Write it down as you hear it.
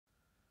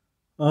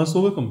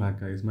So welcome back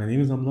guys, my name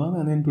is Amlan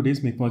and in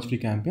today's Make Watch Free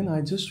campaign I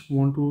just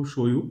want to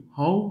show you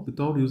how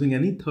without using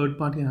any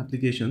third-party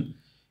application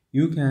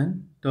you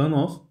can turn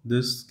off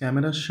this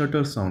camera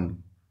shutter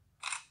sound.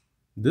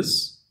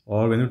 This,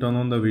 or when you turn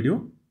on the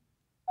video,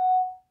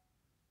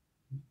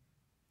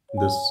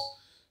 this.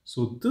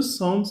 So this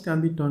sounds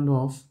can be turned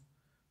off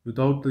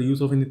without the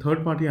use of any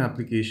third-party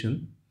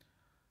application,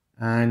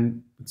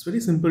 and it's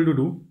very simple to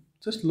do.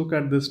 Just look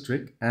at this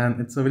trick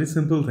and it's a very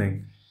simple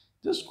thing.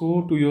 Just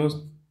go to your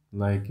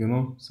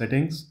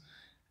settings,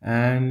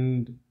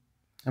 and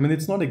I mean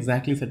it's not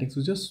exactly settings,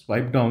 you just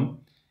swipe down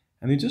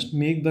and you just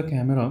make the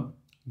camera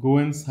go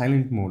in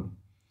silent mode.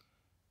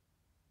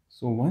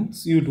 So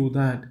once you do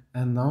that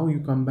and now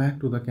you come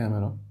back to the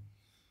camera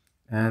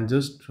and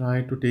just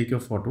try to take your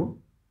photo,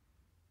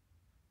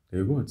 there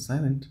you go, it's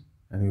silent.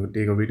 And you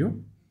take a video,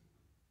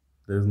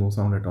 there is no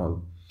sound at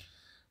all.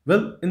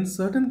 Well, in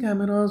certain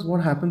cameras,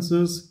 what happens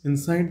is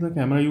inside the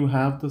camera you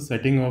have the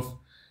setting of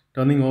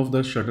turning off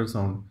the shutter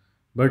sound,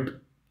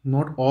 but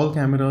not all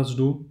cameras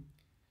do,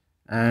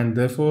 and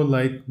therefore,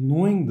 like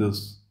knowing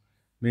this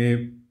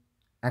may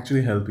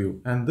actually help you.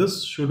 And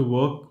this should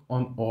work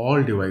on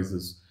all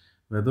devices,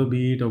 whether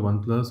be it a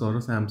OnePlus or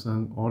a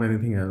Samsung or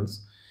anything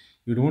else.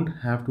 You don't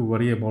have to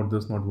worry about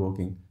this not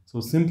working. So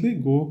simply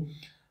go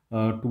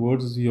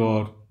towards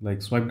your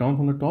swipe down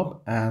from the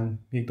top and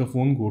make the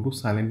phone go to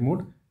silent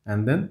mode,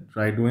 and then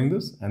try doing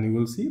this and you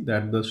will see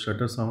that the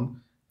shutter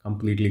sound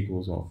completely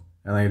goes off.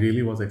 And I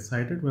really was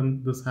excited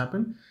when this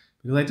happened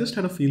because I just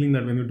had a feeling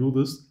that when you do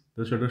this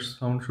the shutter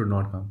sound should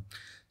not come.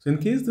 So in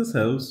case this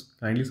helps,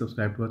 kindly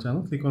subscribe to our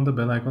channel, click on the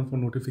bell icon for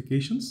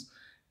notifications,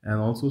 and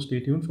also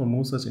stay tuned for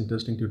more such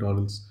interesting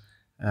tutorials.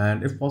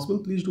 And if possible,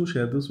 please do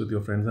share this with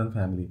your friends and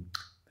family.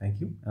 Thank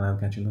you, and I'll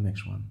catch you in the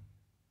next one.